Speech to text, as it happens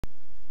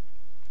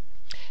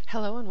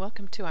Hello and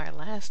welcome to our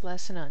last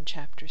lesson on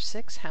Chapter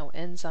 6, How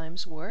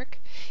Enzymes Work.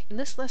 In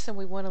this lesson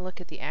we want to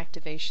look at the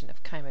activation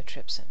of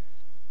chymotrypsin.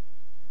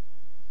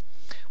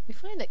 We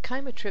find that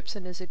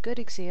chymotrypsin is a good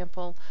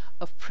example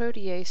of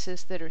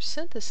proteases that are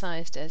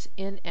synthesized as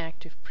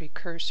inactive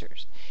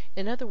precursors.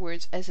 In other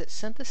words, as it's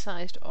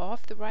synthesized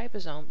off the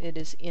ribosome, it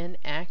is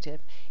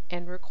inactive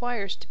and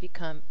requires to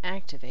become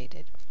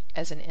activated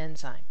as an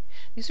enzyme.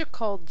 These are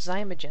called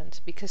zymogens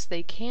because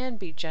they can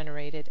be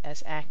generated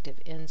as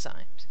active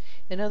enzymes.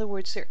 In other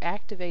words, they're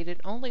activated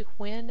only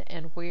when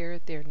and where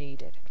they're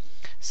needed.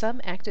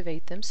 Some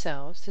activate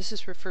themselves. This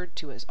is referred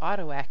to as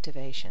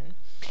autoactivation,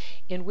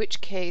 in which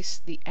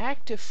case the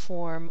active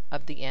form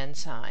of the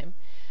enzyme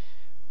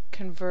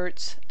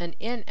converts an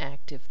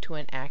inactive to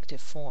an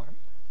active form.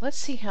 Let's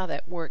see how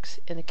that works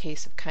in the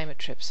case of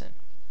chymotrypsin.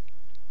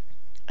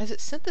 As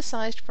it's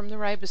synthesized from the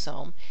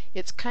ribosome,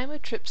 it's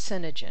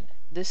chymotrypsinogen.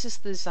 This is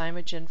the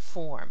zymogen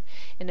form,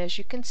 and as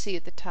you can see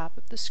at the top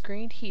of the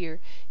screen here,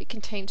 it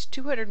contains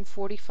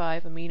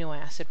 245 amino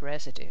acid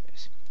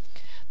residues.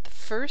 The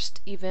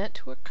first event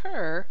to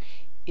occur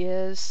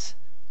is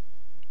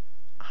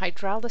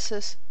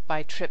hydrolysis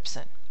by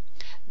trypsin.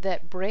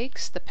 That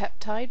breaks the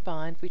peptide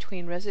bond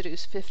between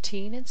residues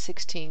 15 and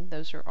 16,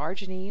 those are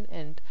arginine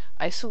and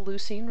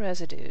isoleucine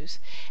residues,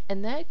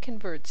 and that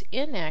converts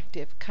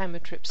inactive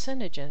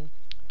chymotrypsinogen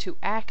to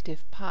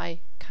active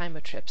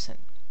pi-chymotrypsin.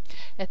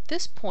 At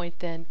this point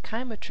then,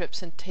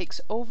 chymotrypsin takes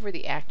over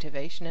the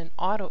activation and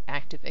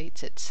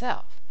auto-activates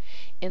itself.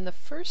 In the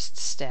first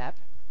step,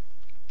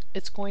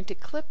 it's going to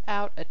clip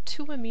out a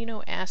 2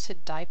 amino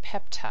acid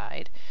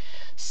dipeptide,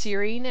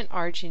 serine and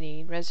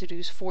arginine,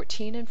 residues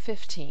 14 and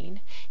 15,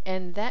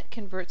 and that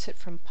converts it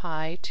from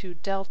pi to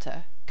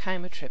delta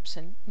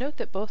chymotrypsin. Note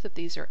that both of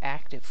these are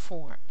active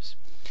forms.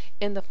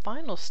 In the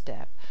final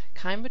step,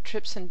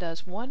 chymotrypsin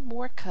does one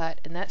more cut,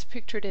 and that's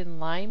pictured in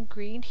lime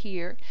green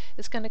here.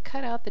 It's going to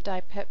cut out the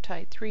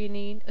dipeptide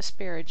threonine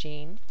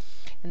asparagine,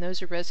 and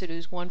those are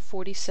residues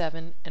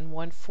 147 and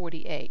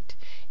 148.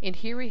 And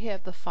here we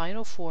have the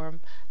final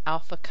form,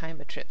 alpha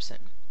chymotrypsin.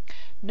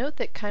 Note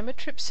that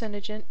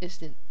chymotrypsinogen is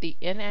the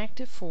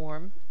inactive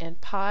form, and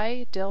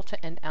pi, delta,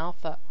 and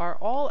alpha are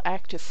all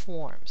active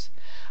forms.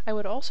 I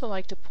would also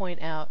like to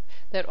point out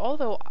that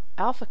although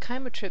alpha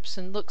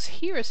chymotrypsin looks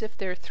here as if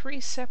there are 3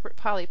 separate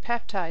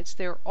polypeptides,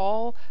 they're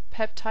all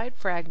peptide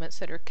fragments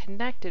that are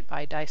connected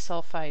by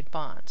disulfide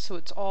bonds, so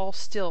it's all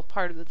still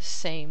part of the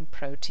same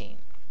protein.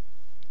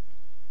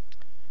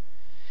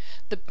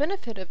 The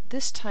benefit of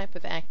this type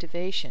of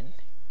activation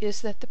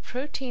is that the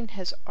protein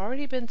has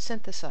already been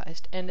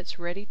synthesized and it's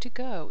ready to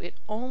go. It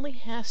only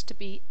has to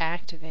be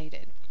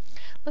activated.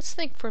 Let's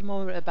think for a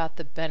moment about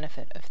the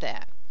benefit of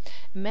that.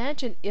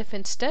 Imagine if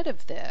instead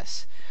of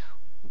this,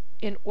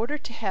 in order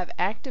to have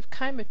active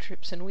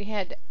chymotrypsin, we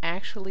had to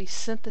actually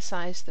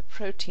synthesize the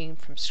protein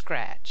from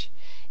scratch.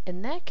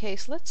 In that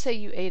case, let's say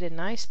you ate a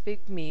nice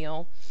big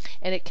meal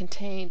and it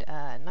contained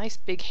a nice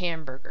big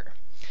hamburger.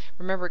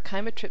 Remember,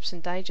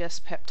 chymotrypsin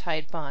digests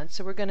peptide bonds,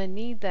 so we're going to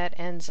need that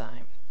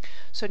enzyme.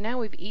 So now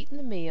we've eaten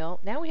the meal.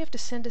 Now we have to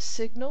send a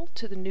signal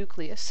to the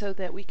nucleus so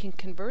that we can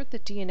convert the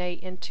DNA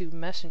into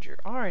messenger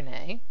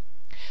RNA.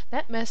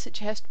 That message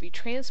has to be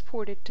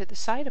transported to the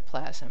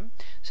cytoplasm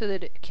so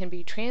that it can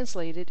be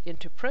translated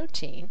into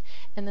protein,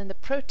 and then the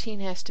protein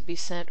has to be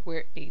sent where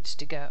it needs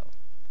to go.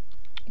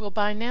 Well,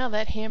 by now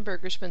that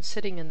hamburger's been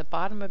sitting in the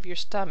bottom of your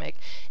stomach,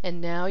 and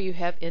now you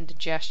have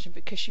indigestion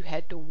because you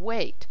had to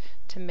wait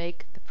to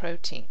make the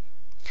protein.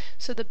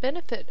 So the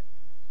benefit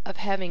of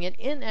having an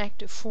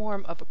inactive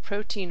form of a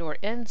protein or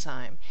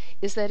enzyme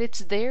is that it's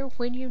there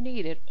when you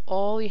need it.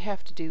 All you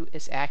have to do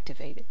is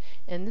activate it.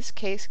 In this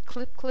case,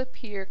 clip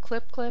here,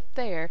 clip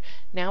there.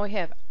 Now we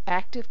have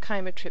active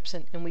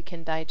chymotrypsin and we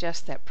can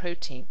digest that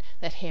protein,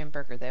 that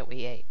hamburger that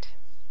we ate.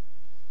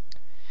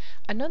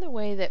 Another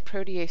way that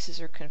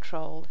proteases are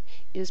controlled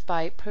is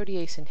by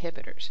protease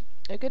inhibitors.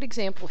 A good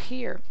example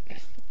here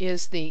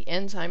is the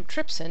enzyme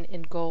trypsin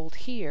in gold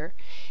here,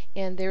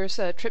 and there's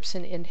a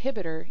trypsin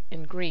inhibitor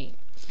in green.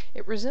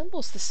 It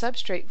resembles the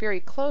substrate very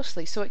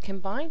closely, so it can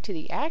bind to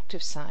the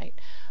active site,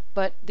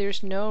 but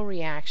there's no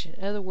reaction.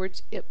 In other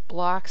words, it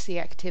blocks the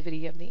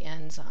activity of the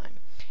enzyme,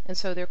 and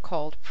so they're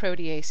called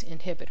protease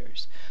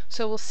inhibitors.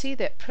 So we'll see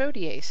that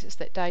proteases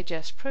that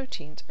digest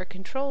proteins are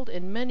controlled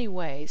in many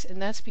ways,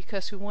 and that's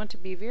because we want to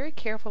be very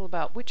careful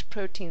about which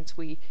proteins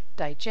we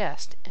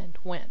digest and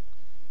when.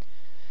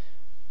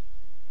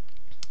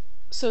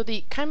 So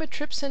the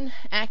chymotrypsin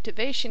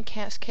activation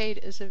cascade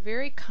is a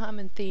very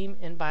common theme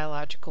in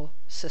biological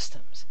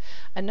systems.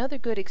 Another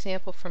good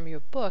example from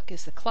your book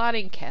is the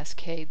clotting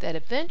cascade that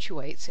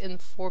eventuates in the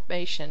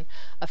formation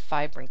of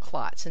fibrin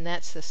clots, and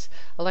that's this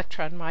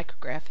electron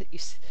micrograph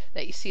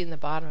that you see in the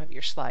bottom of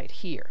your slide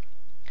here.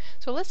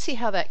 So let's see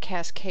how that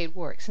cascade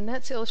works, and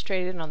that's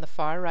illustrated on the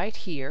far right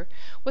here.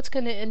 What's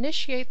going to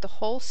initiate the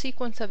whole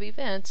sequence of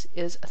events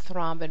is a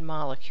thrombin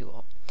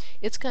molecule.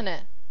 It's going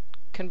to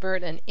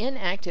convert an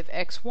inactive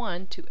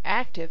X1 to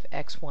active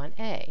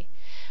X1A.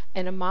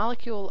 And a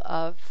molecule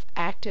of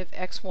active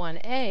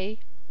X1A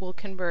will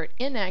convert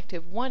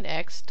inactive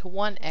 1X to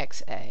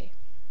 1XA,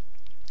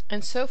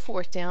 and so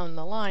forth down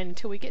the line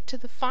until we get to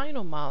the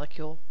final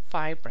molecule,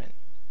 fibrin.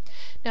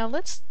 Now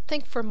let's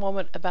think for a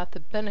moment about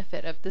the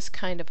benefit of this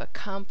kind of a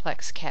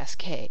complex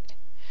cascade.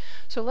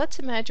 So let's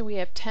imagine we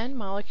have 10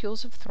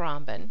 molecules of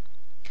thrombin,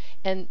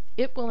 and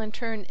it will in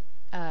turn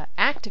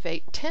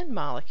activate 10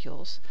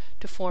 molecules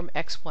to form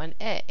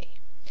X1A.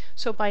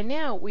 So by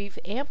now we've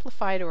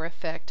amplified our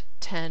effect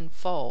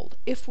tenfold.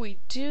 If we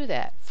do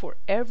that for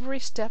every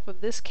step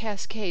of this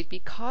cascade,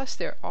 because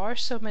there are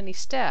so many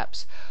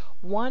steps,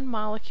 one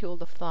molecule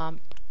of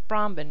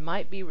thrombin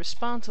might be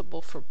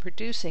responsible for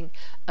producing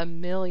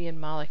 1,000,000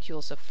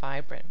 molecules of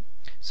fibrin.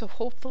 So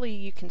hopefully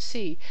you can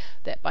see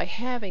that by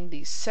having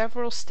these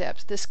several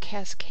steps, this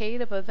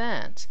cascade of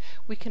events,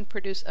 we can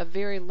produce a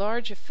very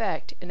large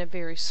effect in a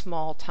very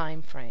small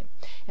time frame.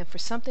 And for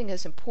something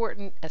as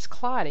important as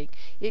clotting,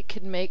 it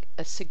can make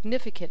a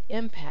significant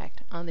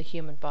impact on the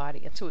human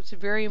body. And so it's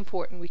very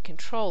important we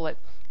control it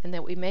and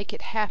that we make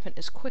it happen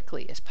as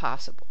quickly as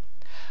possible.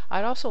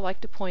 I'd also like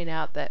to point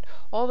out that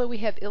although we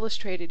have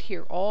illustrated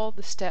here all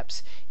the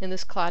steps in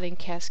this clotting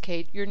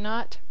cascade, you're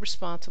not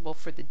responsible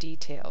for the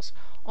details,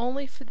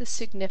 only for the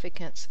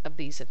significance of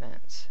these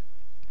events.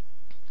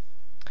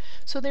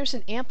 So there's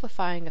an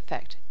amplifying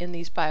effect in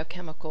these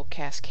biochemical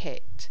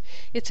cascades.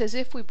 It's as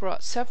if we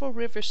brought several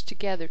rivers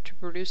together to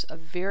produce a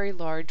very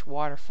large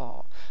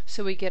waterfall,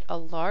 so we get a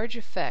large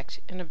effect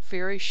in a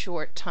very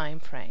short time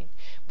frame.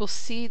 We'll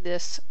see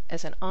this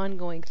as an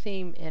ongoing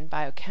theme in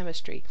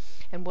biochemistry,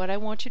 and what I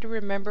want you to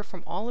remember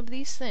from all of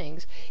these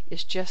things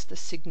is just the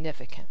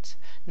significance,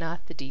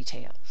 not the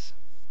details.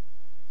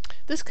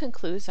 This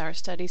concludes our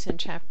studies in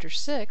Chapter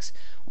 6.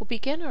 We'll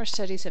begin our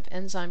studies of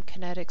enzyme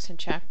kinetics in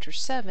Chapter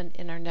 7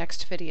 in our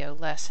next video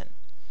lesson.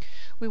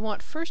 We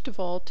want first of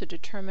all to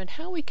determine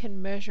how we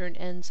can measure an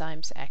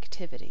enzyme's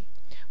activity.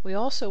 We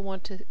also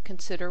want to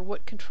consider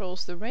what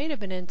controls the rate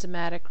of an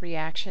enzymatic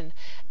reaction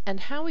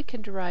and how we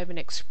can derive an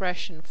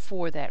expression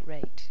for that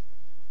rate.